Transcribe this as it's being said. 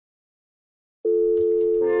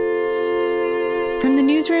from the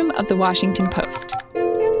newsroom of The Washington Post.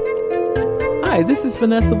 Hi, this is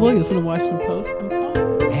Vanessa Williams from The Washington Post.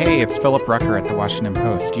 Hey, it's Philip Rucker at The Washington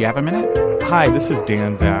Post. Do you have a minute? Hi, this is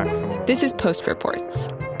Dan Zach from... This is Post Reports.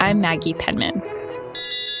 I'm Maggie Penman.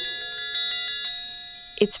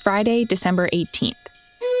 It's Friday, December 18th.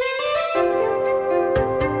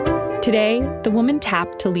 Today, the woman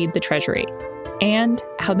tapped to lead the Treasury, and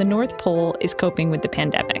how the North Pole is coping with the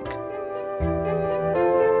pandemic.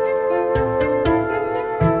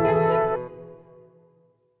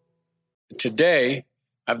 Today,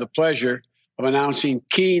 I have the pleasure of announcing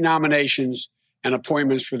key nominations and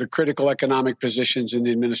appointments for the critical economic positions in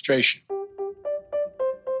the administration.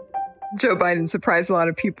 Joe Biden surprised a lot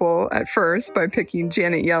of people at first by picking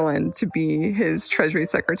Janet Yellen to be his Treasury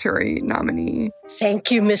Secretary nominee. Thank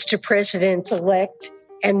you, Mr. President-elect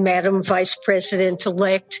and Madam Vice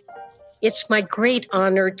President-elect. It's my great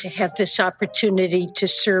honor to have this opportunity to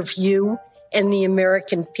serve you and the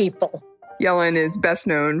American people. Yellen is best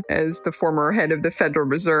known as the former head of the Federal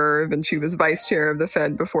Reserve, and she was vice chair of the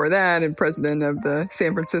Fed before that and president of the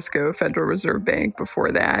San Francisco Federal Reserve Bank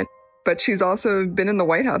before that. But she's also been in the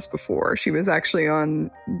White House before. She was actually on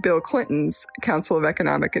Bill Clinton's Council of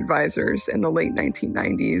Economic Advisors in the late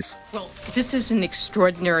 1990s. Well, this is an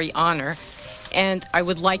extraordinary honor, and I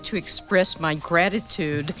would like to express my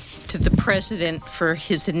gratitude to the president for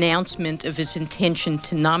his announcement of his intention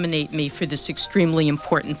to nominate me for this extremely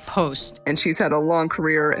important post. And she's had a long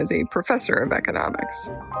career as a professor of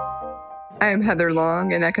economics. I am Heather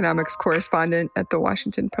Long, an economics correspondent at The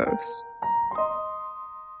Washington Post.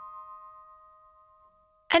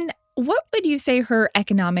 And what would you say her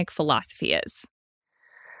economic philosophy is?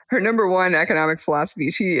 Her number one economic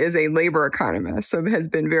philosophy, she is a labor economist, so has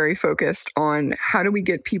been very focused on how do we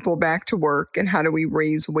get people back to work and how do we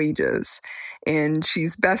raise wages. And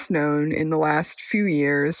she's best known in the last few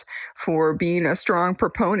years for being a strong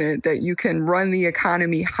proponent that you can run the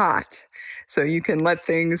economy hot. So you can let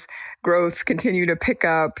growth continue to pick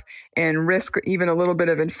up and risk even a little bit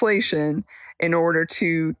of inflation in order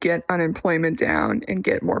to get unemployment down and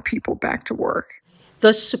get more people back to work,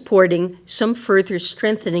 Thus supporting some further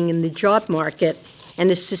strengthening in the job market and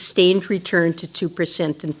a sustained return to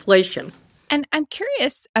 2% inflation. And I'm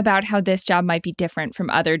curious about how this job might be different from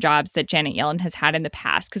other jobs that Janet Yellen has had in the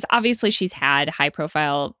past, because obviously she's had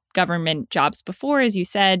high-profile government jobs before. As you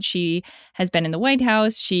said, she has been in the White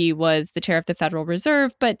House. She was the chair of the Federal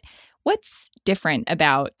Reserve. But what's different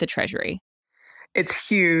about the Treasury? It's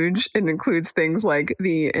huge. It includes things like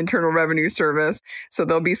the Internal Revenue Service. So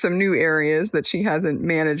there'll be some new areas that she hasn't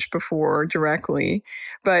managed before directly.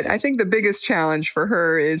 But I think the biggest challenge for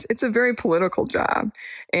her is it's a very political job.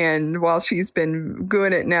 And while she's been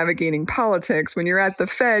good at navigating politics, when you're at the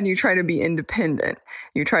Fed, you try to be independent.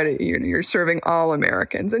 You're serving all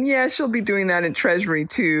Americans. And yeah, she'll be doing that in Treasury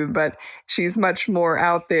too, but she's much more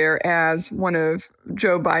out there as one of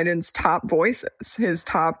Joe Biden's top voices, his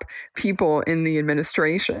top people in the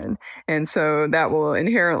administration. And so that will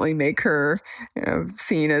inherently make her,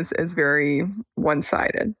 seen as very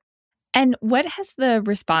one-sided. And what has the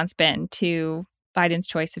response been to Biden's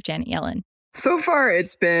choice of Janet Yellen? So far,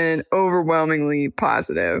 it's been overwhelmingly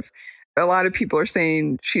positive. A lot of people are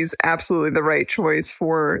saying she's absolutely the right choice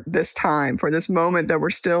for this time, for this moment that we're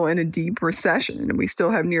still in a deep recession. And we still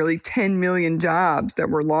have nearly 10 million jobs that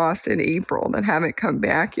were lost in April that haven't come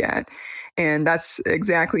back yet. And that's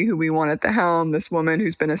exactly who we want at the helm, this woman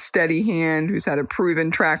who's been a steady hand, who's had a proven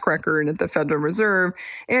track record at the Federal Reserve,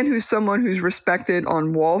 and who's someone who's respected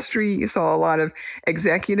on Wall Street. You saw a lot of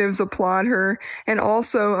executives applaud her, and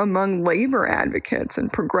also among labor advocates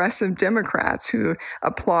and progressive Democrats who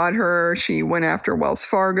applaud her. She went after Wells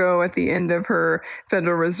Fargo at the end of her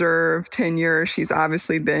Federal Reserve tenure. She's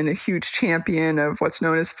obviously been a huge champion of what's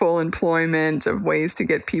known as full employment, of ways to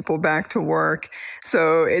get people back to work.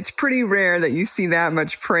 So it's pretty rare that you see that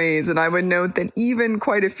much praise. And I would note that even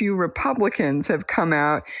quite a few Republicans have come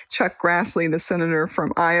out. Chuck Grassley, the senator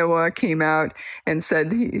from Iowa, came out and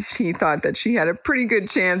said he thought that she had a pretty good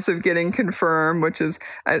chance of getting confirmed, which is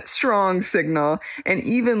a strong signal. And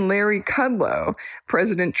even Larry Kudlow,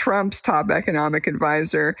 President Trump's top economic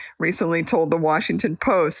advisor, recently told the Washington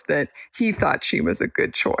Post that he thought she was a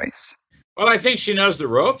good choice. Well, I think she knows the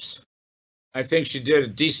ropes. I think she did a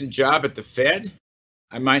decent job at the Fed.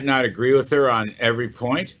 I might not agree with her on every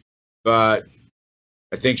point, but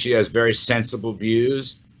I think she has very sensible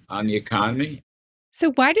views on the economy.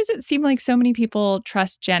 So why does it seem like so many people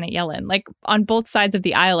trust Janet Yellen? Like on both sides of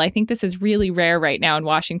the aisle, I think this is really rare right now in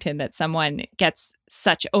Washington that someone gets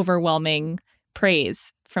such overwhelming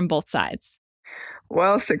praise from both sides.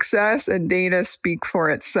 Well, success and data speak for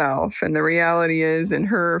itself. And the reality is, in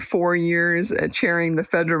her 4 years chairing the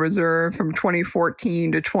Federal Reserve from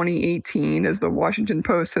 2014 to 2018, as the Washington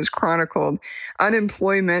Post has chronicled,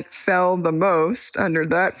 unemployment fell the most under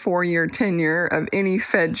that 4-year tenure of any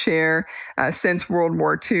Fed chair since World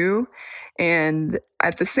War II. And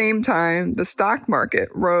at the same time, the stock market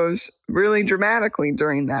rose really dramatically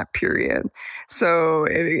during that period. So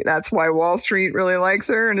that's why Wall Street really likes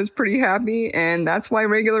her and is pretty happy. And that's why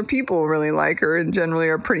regular people really like her and generally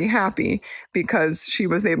are pretty happy, because she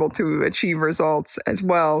was able to achieve results as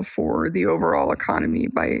well for the overall economy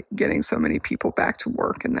by getting so many people back to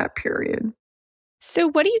work in that period. So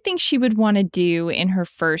what do you think she would want to do in her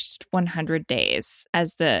first 100 days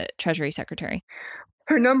as the Treasury Secretary?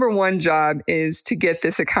 Her number one job is to get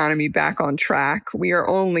this economy back on track. We are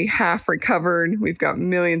only half recovered. We've got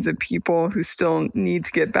millions of people who still need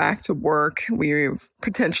to get back to work. We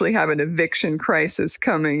potentially have an eviction crisis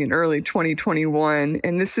coming in early 2021.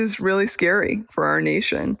 And this is really scary for our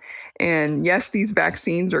nation. And yes, these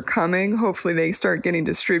vaccines are coming. Hopefully they start getting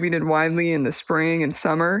distributed widely in the spring and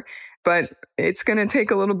summer. But it's going to take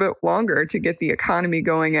a little bit longer to get the economy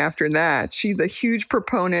going after that. She's a huge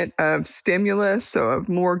proponent of stimulus, so of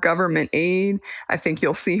more government aid. I think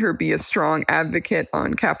you'll see her be a strong advocate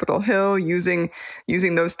on Capitol Hill, using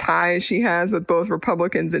those ties she has with both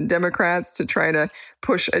Republicans and Democrats to try to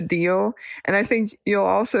push a deal. And I think you'll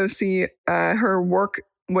also see her work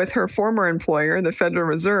with her former employer, the Federal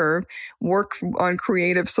Reserve, work on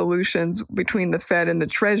creative solutions between the Fed and the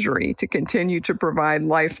Treasury to continue to provide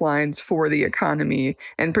lifelines for the economy,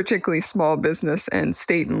 and particularly small business and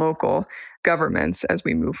state and local governments as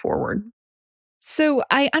we move forward. So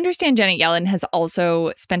I understand Janet Yellen has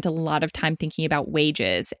also spent a lot of time thinking about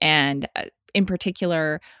wages and in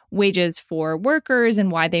particular, wages for workers and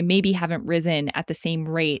why they maybe haven't risen at the same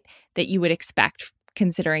rate that you would expect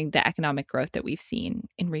considering the economic growth that we've seen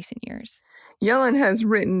in recent years. Yellen has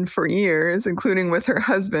written for years, including with her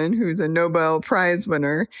husband, who's a Nobel Prize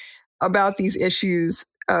winner, about these issues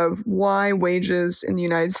of why wages in the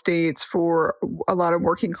United States for a lot of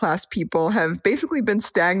working class people have basically been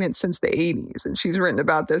stagnant since the 80s. And she's written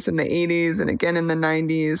about this in the 80s and again in the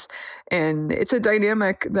 90s. And it's a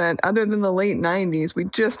dynamic that other than the late 90s, we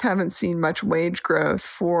just haven't seen much wage growth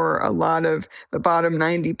for a lot of the bottom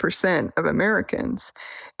 90% of Americans.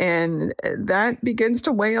 And that begins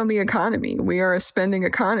to weigh on the economy. We are a spending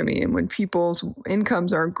economy. And when people's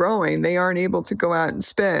incomes aren't growing, they aren't able to go out and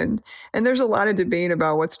spend. And there's a lot of debate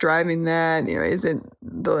about what's driving that. Is it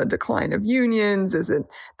the decline of unions? Is it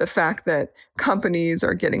the fact that companies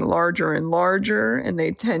are getting larger and larger and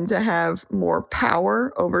they tend to have more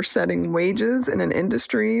power over setting wages in an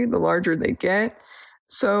industry the larger they get?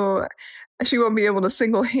 So she won't be able to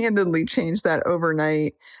single-handedly change that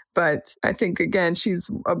overnight. But I think, again,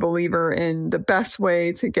 she's a believer in the best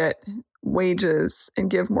way to get wages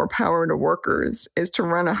and give more power to workers is to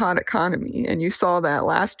run a hot economy. And you saw that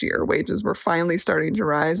last year. Wages were finally starting to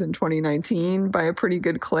rise in 2019 by a pretty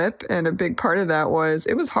good clip. And a big part of that was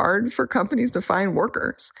it was hard for companies to find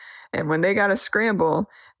workers. And when they got to scramble,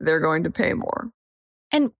 they're going to pay more.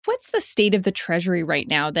 And what's the state of the Treasury right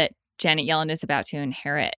now that Janet Yellen is about to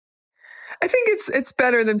inherit? I think it's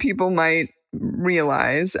better than people might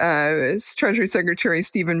realize. As Treasury Secretary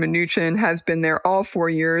Steven Mnuchin has been there all 4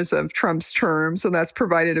 years of Trump's term, so that's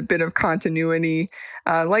provided a bit of continuity.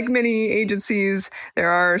 Like many agencies, there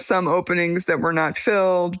are some openings that were not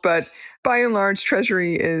filled, but by and large,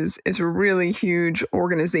 Treasury is a really huge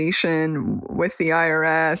organization with the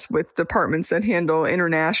IRS, with departments that handle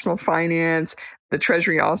international finance. The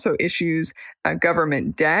Treasury also issues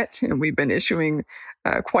government debt, and we've been issuing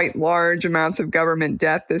quite large amounts of government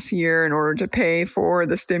debt this year in order to pay for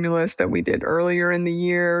the stimulus that we did earlier in the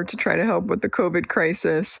year to try to help with the COVID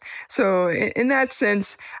crisis. So in that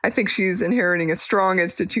sense, I think she's inheriting a strong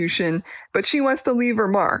institution, but she wants to leave her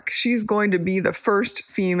mark. She's going to be the first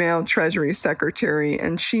female Treasury Secretary,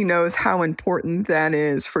 and she knows how important that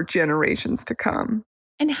is for generations to come.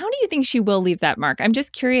 And how do you think she will leave that mark? I'm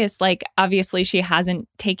just curious, obviously she hasn't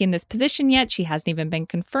taken this position yet. She hasn't even been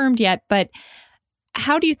confirmed yet, but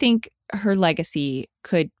how do you think her legacy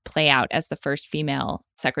could play out as the first female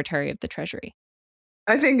Secretary of the Treasury?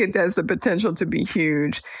 I think it has the potential to be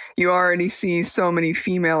huge. You already see so many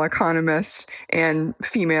female economists and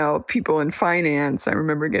female people in finance. I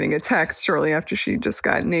remember getting a text shortly after she just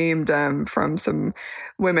got named from some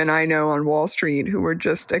women I know on Wall Street who were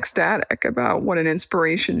just ecstatic about what an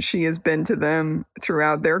inspiration she has been to them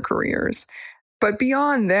throughout their careers. But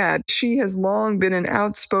beyond that, she has long been an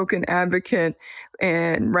outspoken advocate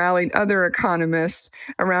and rallied other economists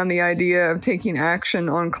around the idea of taking action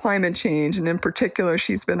on climate change. And in particular,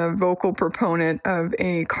 she's been a vocal proponent of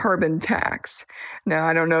a carbon tax. Now,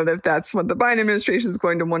 I don't know if that's what the Biden administration is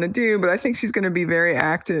going to want to do, but I think she's going to be very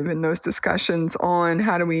active in those discussions on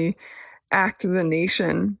how do we act as a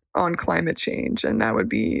nation on climate change. And that would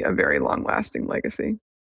be a very long-lasting legacy.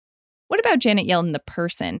 What about Janet Yellen, the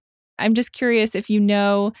person? I'm just curious if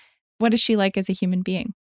what is she like as a human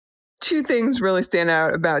being? Two things really stand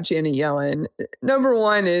out about Janet Yellen. Number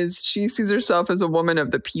one is she sees herself as a woman of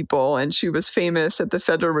the people, and she was famous at the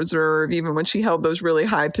Federal Reserve, even when she held those really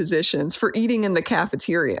high positions, for eating in the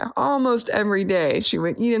cafeteria almost every day. She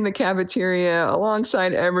would eat in the cafeteria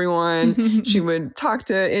alongside everyone. She would talk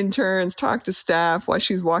to interns, talk to staff while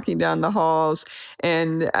she's walking down the halls.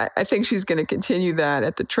 And I think she's going to continue that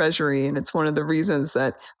at the Treasury. And it's one of the reasons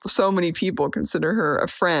that so many people consider her a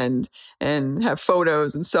friend and have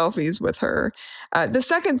photos and selfies with her. The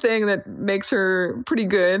second thing that makes her pretty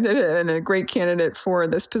good and a great candidate for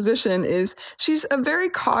this position is she's a very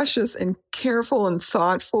cautious and careful and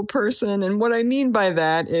thoughtful person. And what I mean by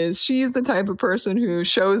that is she's the type of person who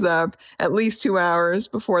shows up at least 2 hours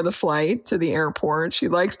before the flight to the airport. She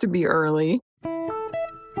likes to be early.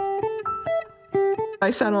 I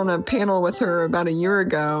sat on a panel with her about a year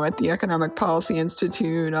ago at the Economic Policy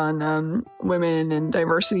Institute on women and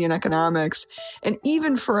diversity in economics. And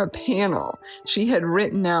even for a panel, she had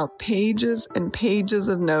written out pages and pages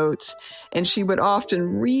of notes, and she would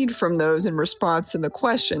often read from those in response to the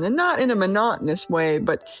question, and not in a monotonous way,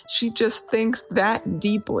 but she just thinks that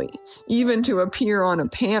deeply, even to appear on a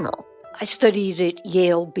panel. I studied at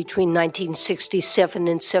Yale between 1967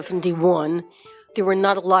 and 71. There were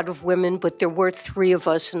not a lot of women, but there were 3 of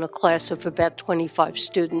us in a class of about 25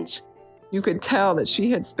 students. You could tell that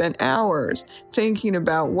she had spent hours thinking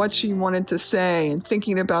about what she wanted to say and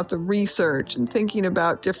thinking about the research and thinking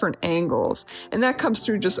about different angles. And that comes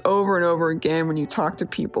through just over and over again when you talk to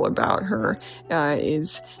people about her,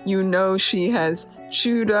 she has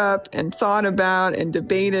chewed up and thought about and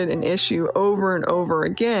debated an issue over and over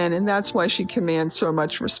again. And that's why she commands so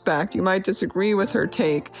much respect. You might disagree with her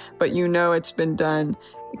take, but it's been done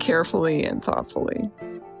carefully and thoughtfully.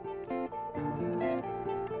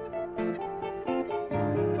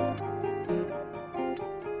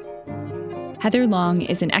 Heather Long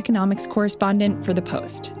is an economics correspondent for The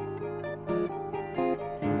Post.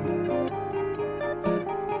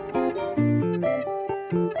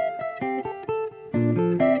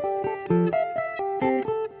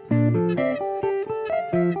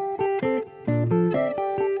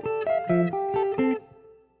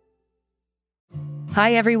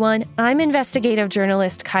 Hi, everyone. I'm investigative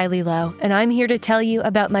journalist Kylie Lowe, and I'm here to tell you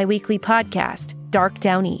about my weekly podcast, Dark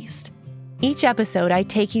Down East. Each episode, I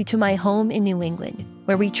take you to my home in New England,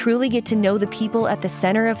 where we truly get to know the people at the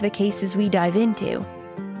center of the cases we dive into.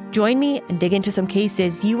 Join me and dig into some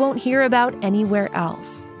cases you won't hear about anywhere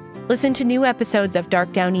else. Listen to new episodes of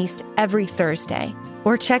Dark Down East every Thursday,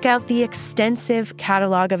 or check out the extensive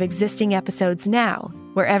catalog of existing episodes now,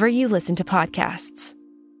 wherever you listen to podcasts.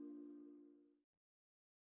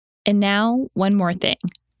 And now, one more thing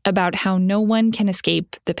about how no one can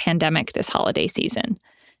escape the pandemic this holiday season.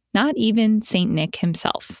 Not even St. Nick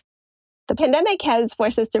himself. The pandemic has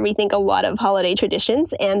forced us to rethink a lot of holiday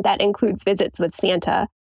traditions, and that includes visits with Santa.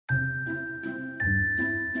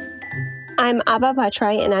 I'm Ava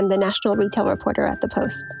Bhattrai, and I'm the national retail reporter at The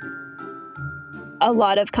Post. A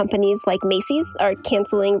lot of companies like Macy's are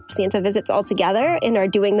canceling Santa visits altogether and are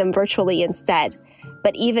doing them virtually instead.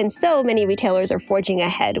 But even so, many retailers are forging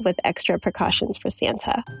ahead with extra precautions for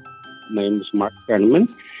Santa. My name is Mark Brenneman.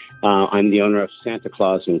 I'm the owner of Santa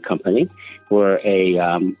Claus & Company. We're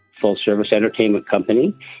a full-service entertainment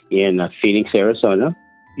company in Phoenix, Arizona.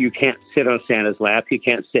 You can't sit on Santa's lap. You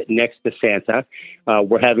can't sit next to Santa.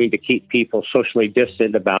 We're having to keep people socially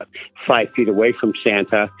distant, about 5 feet away from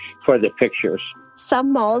Santa, for the pictures.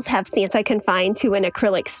 Some malls have Santa confined to an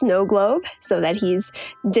acrylic snow globe so that he's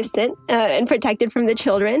distant and protected from the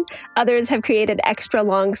children. Others have created extra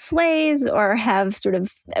long sleighs or have sort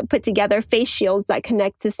of put together face shields that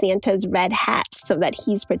connect to Santa's red hat so that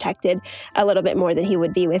he's protected a little bit more than he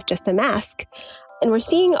would be with just a mask. And we're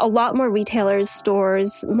seeing a lot more retailers,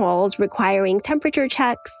 stores, malls requiring temperature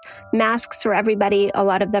checks, masks for everybody. A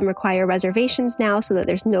lot of them require reservations now so that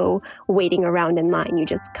there's no waiting around in line. You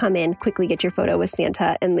just come in, quickly get your photo with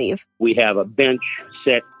Santa and leave. We have a bench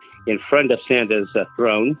set in front of Santa's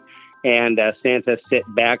throne, and Santa sit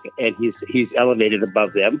back and he's elevated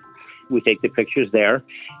above them. We take the pictures there,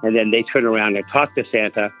 and then they turn around and talk to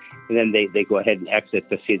Santa, and then they go ahead and exit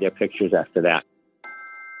to see their pictures after that.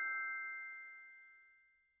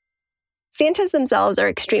 Santas themselves are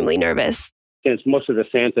extremely nervous. Since most of the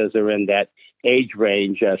Santas are in that age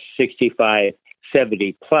range, 65,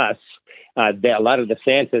 70 plus, a lot of the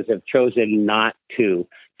Santas have chosen not to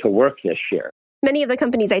work this year. Many of the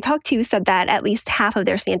companies I talked to said that at least half of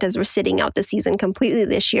their Santas were sitting out the season completely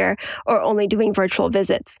this year or only doing virtual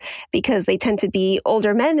visits because they tend to be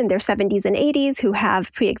older men in their 70s and 80s who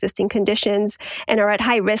have pre-existing conditions and are at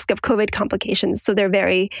high risk of COVID complications. So they're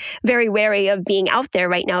very, very wary of being out there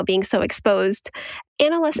right now, being so exposed.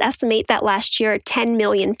 Analysts estimate that last year, 10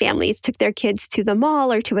 million families took their kids to the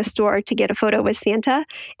mall or to a store to get a photo with Santa,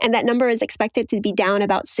 and that number is expected to be down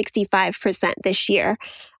about 65% this year.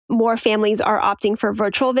 More families are opting for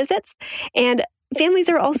virtual visits, and families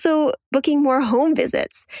are also booking more home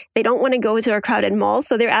visits. They don't want to go to a crowded mall,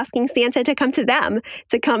 so they're asking Santa to come to them,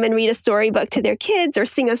 to come and read a storybook to their kids or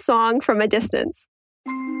sing a song from a distance.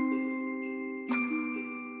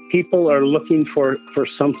 People are looking for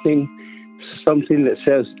something that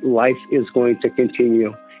says life is going to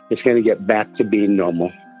continue. It's going to get back to being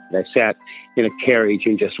normal. I sat in a carriage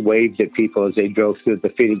and just waved at people as they drove through the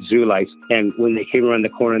Phoenix Zoo lights. And when they came around the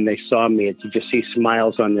corner and they saw me, you just see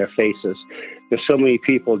smiles on their faces. There's so many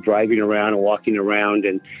people driving around and walking around,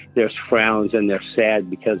 and there's frowns and they're sad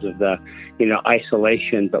because of the,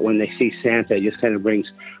 isolation. But when they see Santa, it just kind of brings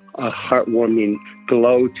a heartwarming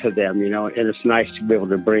glow to them, and it's nice to be able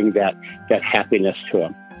to bring that happiness to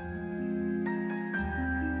them.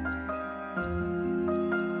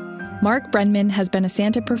 Mark Brenman has been a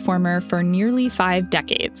Santa performer for nearly 5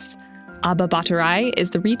 decades. Abba Bhattarai is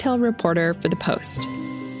the retail reporter for The Post.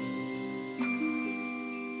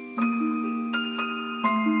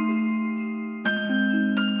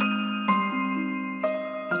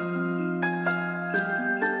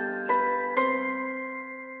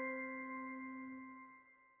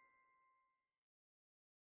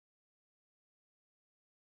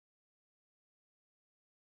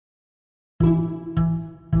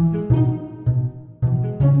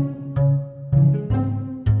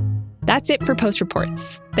 That's it for Post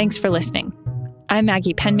Reports. Thanks for listening. I'm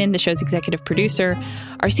Maggie Penman, the show's executive producer.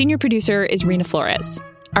 Our senior producer is Rena Flores.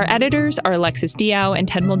 Our editors are Alexis Diao and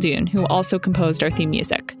Ted Muldoon, who also composed our theme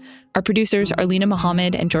music. Our producers are Lena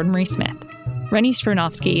Mohammed and Jordan Marie Smith. Rennie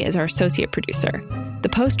Svirnovsky is our associate producer. The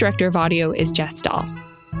Post director of audio is Jess Stahl.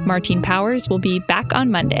 Martine Powers will be back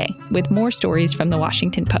on Monday with more stories from the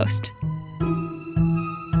Washington Post.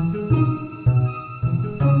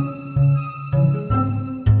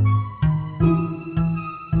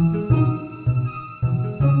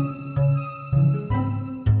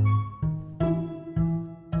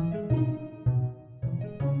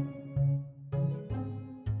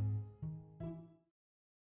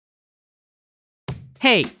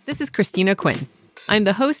 Hey, this is Christina Quinn. I'm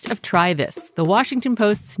the host of Try This, the Washington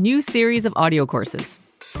Post's new series of audio courses.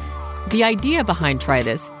 The idea behind Try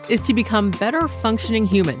This is to become better functioning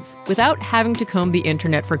humans without having to comb the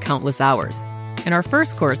internet for countless hours. In our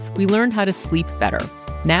first course, we learned how to sleep better.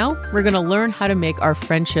 Now, we're going to learn how to make our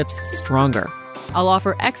friendships stronger. I'll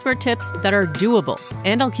offer expert tips that are doable,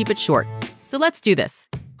 and I'll keep it short. So let's do this.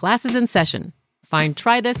 Class is in session. Find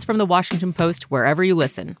Try This from the Washington Post wherever you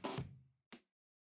listen.